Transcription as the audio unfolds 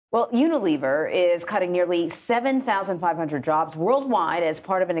Well, Unilever is cutting nearly 7,500 jobs worldwide as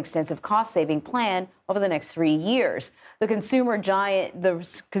part of an extensive cost-saving plan over the next 3 years. The consumer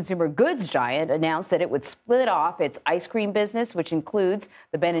goods giant announced that it would split off its ice cream business, which includes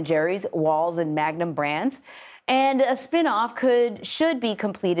the Ben & Jerry's, Walls, and Magnum brands. And a spinoff should be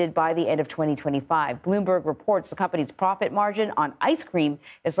completed by the end of 2025. Bloomberg reports the company's profit margin on ice cream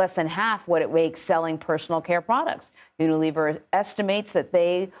is less than half what it makes selling personal care products. Unilever estimates that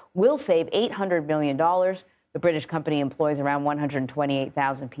they will save $800 million. The British company employs around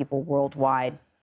 128,000 people worldwide.